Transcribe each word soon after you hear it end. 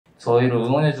저희를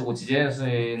응원해주고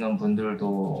지지해주시는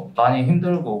분들도 많이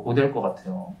힘들고 고될 것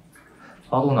같아요.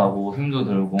 화도 나고 힘도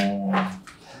들고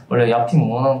원래 약팀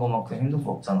응원하는 것만큼 힘든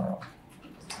거 없잖아요.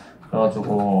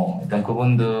 그래가지고 일단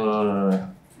그분들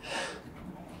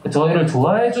저희를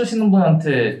좋아해 주시는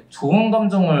분한테 좋은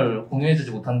감정을 공유해 주지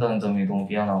못한다는 점이 너무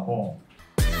미안하고,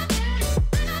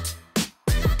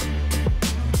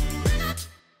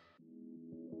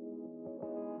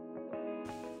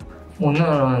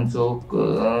 오늘은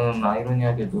조금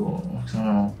아이러니하게도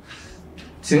저는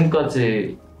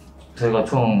지금까지 저희가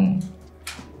총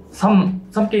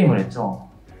 3게임을 했죠.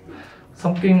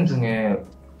 3게임 중에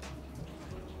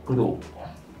그래도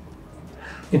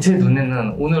제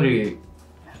눈에는 오늘이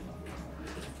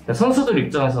선수들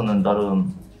입장에서는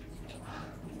나름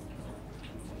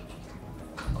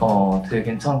되게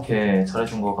괜찮게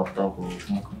잘해준 것 같다고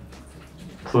생각합니다.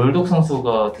 불독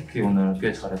선수가 특히 오늘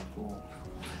꽤 잘했고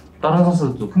다른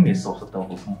선수들도 큰 미스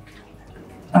없었다고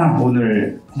생각해요.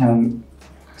 오늘 그냥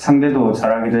상대도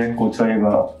잘하기도 했고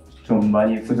저희가 좀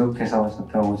많이 부족해서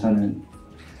좋다고 저는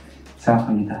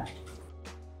생각합니다.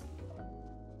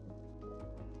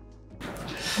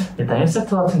 일단 1세트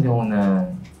같은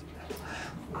경우는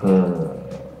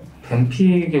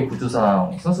뱀픽의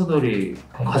구조상 선수들이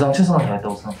가장 최선을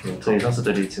다했다고 생각해요. 저희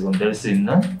선수들이 지금 낼 수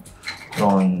있는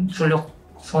그런 출력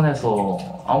선에서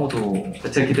아무도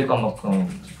제 기대감만큼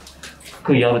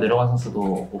그 이하로 내려간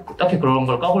선수도 없고 딱히 그런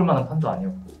걸 까볼 만한 판도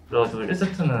아니었고, 그래가지고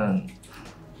 1세트는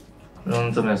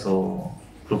그런 점에서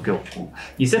그렇게 없고,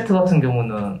 2세트 같은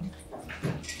경우는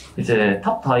이제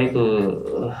탑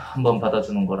다이브 한번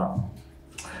받아주는 거랑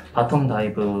바텀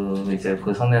다이브 이제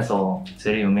그 선에서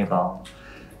제리-유미가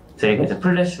저희가 이제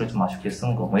플래시를 좀 아쉽게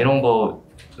쓴 거, 뭐 이런 거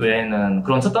외에는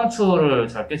그런 첫 단추를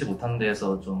잘 깨지 못한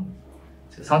데에서 좀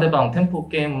상대방 템포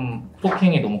게임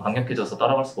포킹이 너무 강력해져서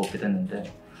따라갈 수가 없게 됐는데,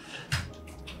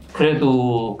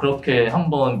 그래도 그렇게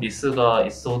한번 미스가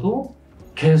있어도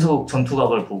계속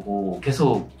전투각을 보고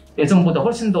계속 예전보다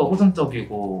훨씬 더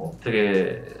호전적이고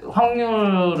되게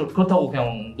그렇다고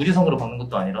그냥 무지성으로 박는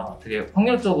것도 아니라 되게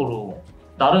확률적으로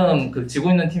나름 지고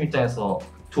있는 팀 입장에서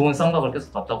좋은 쌍각을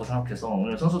계속 봤다고 생각해서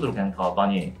오늘 선수들은 그냥 다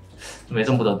많이 좀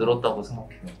예전보다 늘었다고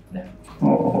생각해요. 네.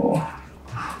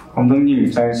 감독님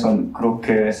입장에선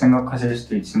그렇게 생각하실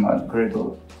수도 있지만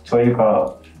그래도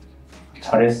저희가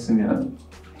잘했으면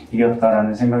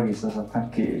이겼다라는 생각이 있어서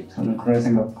딱히 저는 그런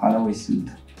생각 안 하고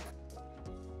있습니다.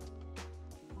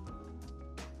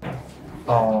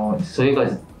 저희가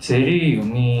이제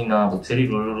제리-유미나 뭐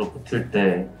제리-룰루로 붙을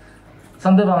때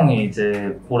상대방이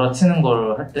이제 몰아치는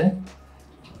걸 할 때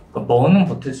뭐는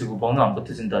버텨지고 뭐는 안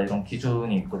버텨진다 이런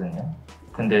기준이 있거든요.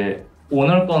 근데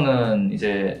오늘 거는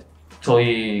이제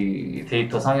저희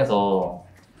데이터 상에서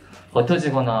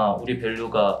버텨지거나 우리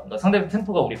밸류가, 그러니까 상대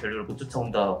템포가 우리 밸류를 못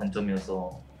쫓아온다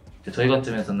관점이어서 저희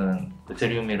관점에서는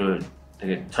제리-유미를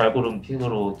되게 잘 고른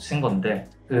픽으로 친 건데,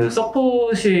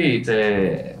 서폿이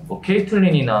이제 뭐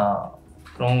케이틀린이나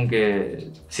그런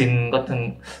게 진은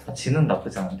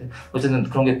나쁘지 않은데 어쨌든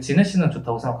그런 게 진해씨는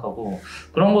좋다고 생각하고,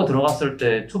 그런 거 들어갔을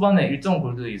때 초반에 일정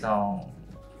골드 이상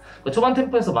그러니까 초반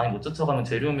템포에서 많이 못 쫓아가면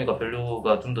제리-유미가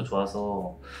밸류가 좀 더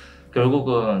좋아서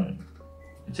결국은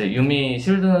이제 유미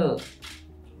실드나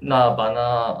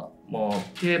마나 뭐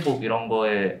피해복 이런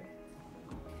거에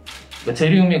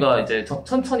제리-유미가 이제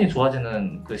천천히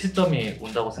좋아지는 그 시점이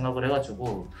온다고 생각을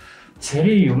해가지고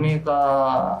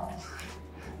제리-유미가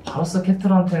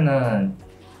바루스-캐틀한테는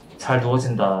잘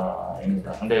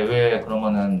누워진다입니다. 근데 왜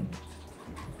그러면은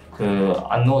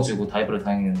안 누워지고 다이브를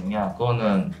당했느냐?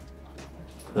 그거는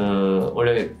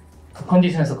원래 그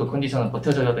컨디션에서 그 컨디션을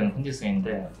버텨줘야 되는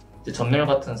컨디션인데 이제 전멸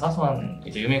같은 사소한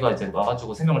이제 유미가 이제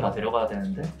와가지고 3명을 다 데려가야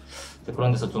되는데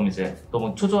그런 데서 좀 이제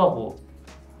너무 초조하고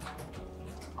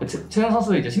최현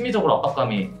선수 이제 심리적으로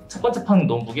압박감이 첫 번째 판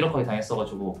너무 무기력하게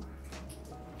당했어가지고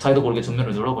자기도 모르게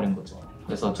전멸을 눌러버린 거죠.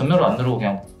 그래서 전멸을 안 누르고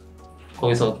그냥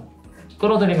거기서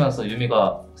끌어들이면서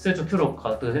유미가 세주 큐로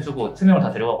가드 해주고 3명을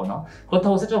다 데려가거나,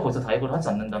 그렇다고 세주가 거기서 다이브를 하지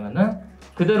않는다면은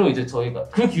그대로 이제 저희가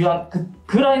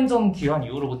그 라인전 기한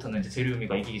이후로부터는 이제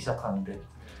제리-유미가 이기기 시작하는데,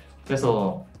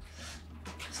 그래서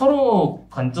서로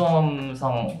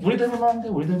관점상 우리도 해볼만한데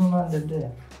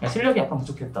그냥 실력이 약간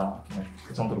부족했다. 네,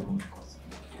 그 정도로 보면 될 것 같습니다.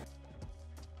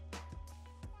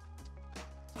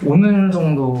 오늘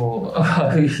정도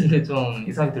이게 좀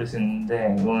이상하게 들을 수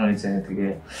있는데, 오늘 이제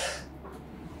되게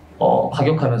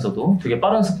가격하면서도 되게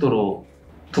빠른 속도로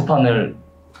두 판을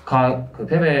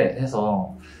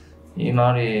패배해서 이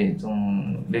말이 좀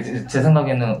제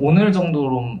생각에는 오늘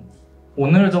정도로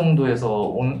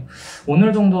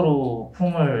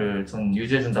폼을 좀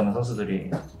유지해준다면 선수들이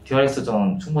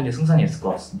DRX전 충분히 승산이 있을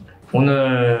것 같습니다.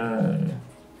 오늘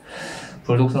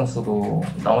돌독 선수도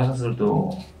나머지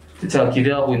선수들도 제가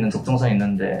기대하고 있는 적정선이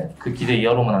있는데 그 기대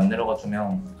이하로만 안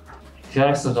내려가주면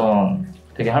DRX전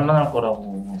되게 할만할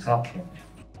거라고 생각해요.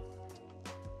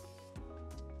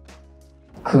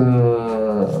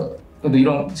 근데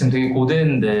이런 지금 되게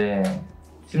고대인데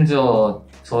심지어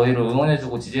저희를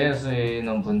응원해주고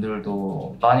지지해주시는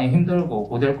분들도 많이 힘들고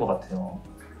고될 것 같아요.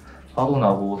 화도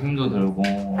나고 힘도 들고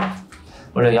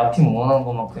원래 약팀 응원하는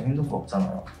것만큼 힘든 거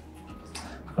없잖아요.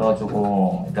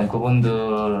 그래가지고 일단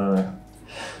그분들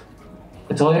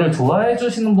저희를 좋아해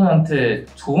주시는 분한테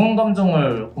좋은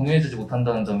감정을 공유해 주지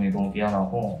못한다는 점이 너무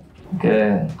미안하고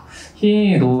이게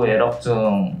희노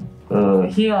애락중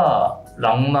희야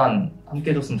랑만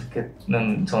함께 해줬으면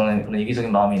좋겠는 저는 그런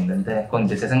이기적인 마음이 있는데 그건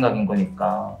이제 제 생각인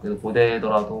거니까 그래도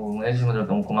고대더라도 응원해 주신 분들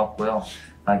너무 고맙고요.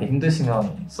 만약에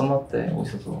힘드시면 썸머 때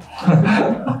오셔도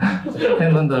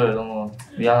팬분들 너무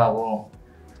미안하고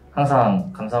항상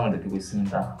감사함을 느끼고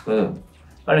있습니다.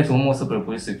 빨리 좋은 모습을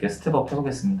보일 수 있게 스텝업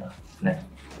해보겠습니다. 네.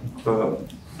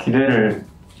 기대를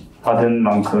받은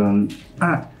만큼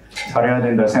잘해야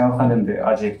된다 생각하는데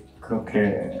아직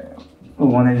그렇게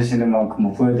응원해 주시는 만큼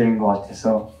못 보여드린 것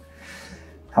같아서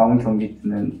다음 경기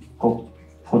때는 꼭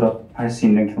보답할 수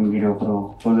있는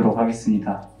경기력으로 오도록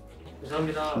하겠습니다.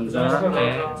 감사합니다. 감사합니다.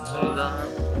 네,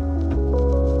 감사합니다.